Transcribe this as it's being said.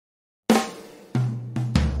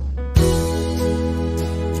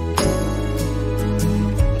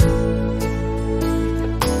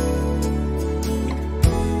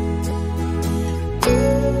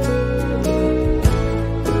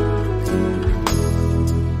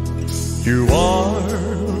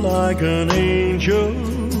like an angel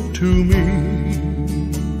to me.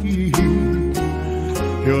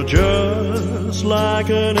 You're just like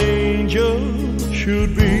an angel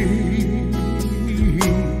should be.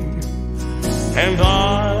 And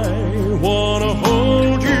I wanna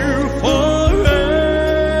hold you forever.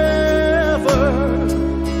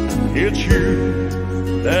 It's you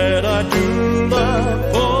that I do love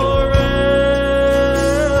forever.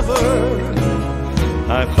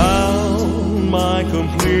 I found my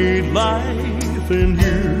complete life in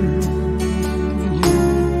you.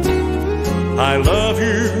 I love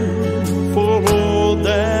you for all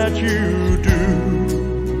that you do.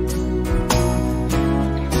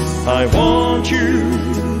 I want you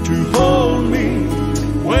to hold me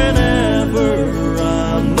whenever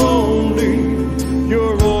I'm lonely.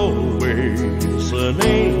 You're always an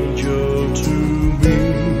angel to me.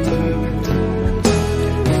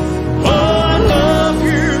 Oh, I love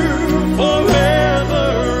you forever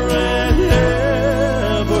and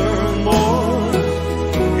evermore.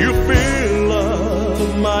 You fill up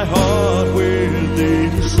my heart with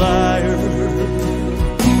desire,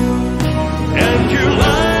 and you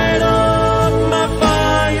light up my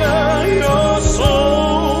fire. You're so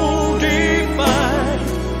divine.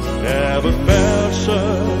 Never felt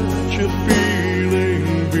such a feeling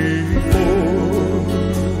before.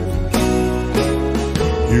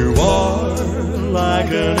 You are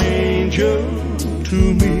like an angel to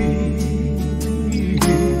me.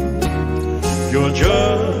 You're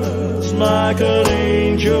just like an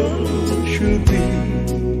angel should be.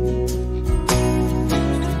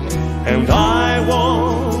 And I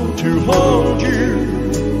want to hold you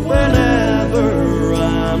whenever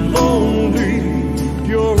I'm lonely.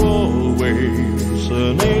 You're always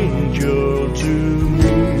an angel to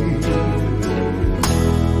me.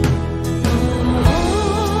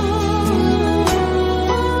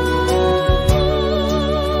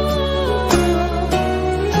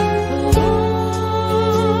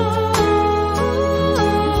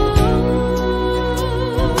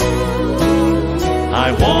 I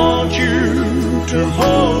want you to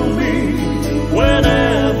hold me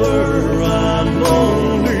whenever I'm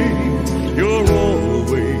lonely. You're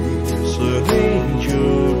always an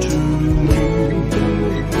angel to me.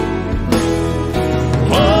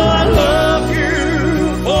 Oh, I love you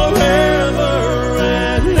forever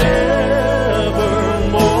and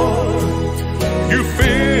evermore. You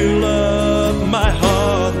fill up my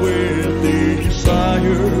heart with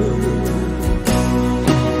desire,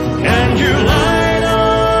 and you light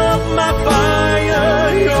up my fire.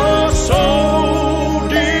 You're so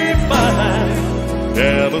divine.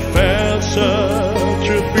 Never felt such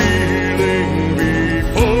a feeling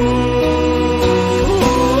before.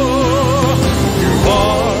 You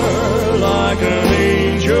are like an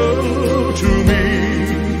angel to me.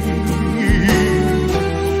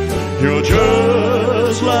 You're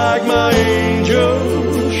just like my angel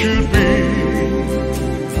should be.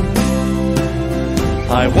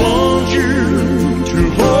 I want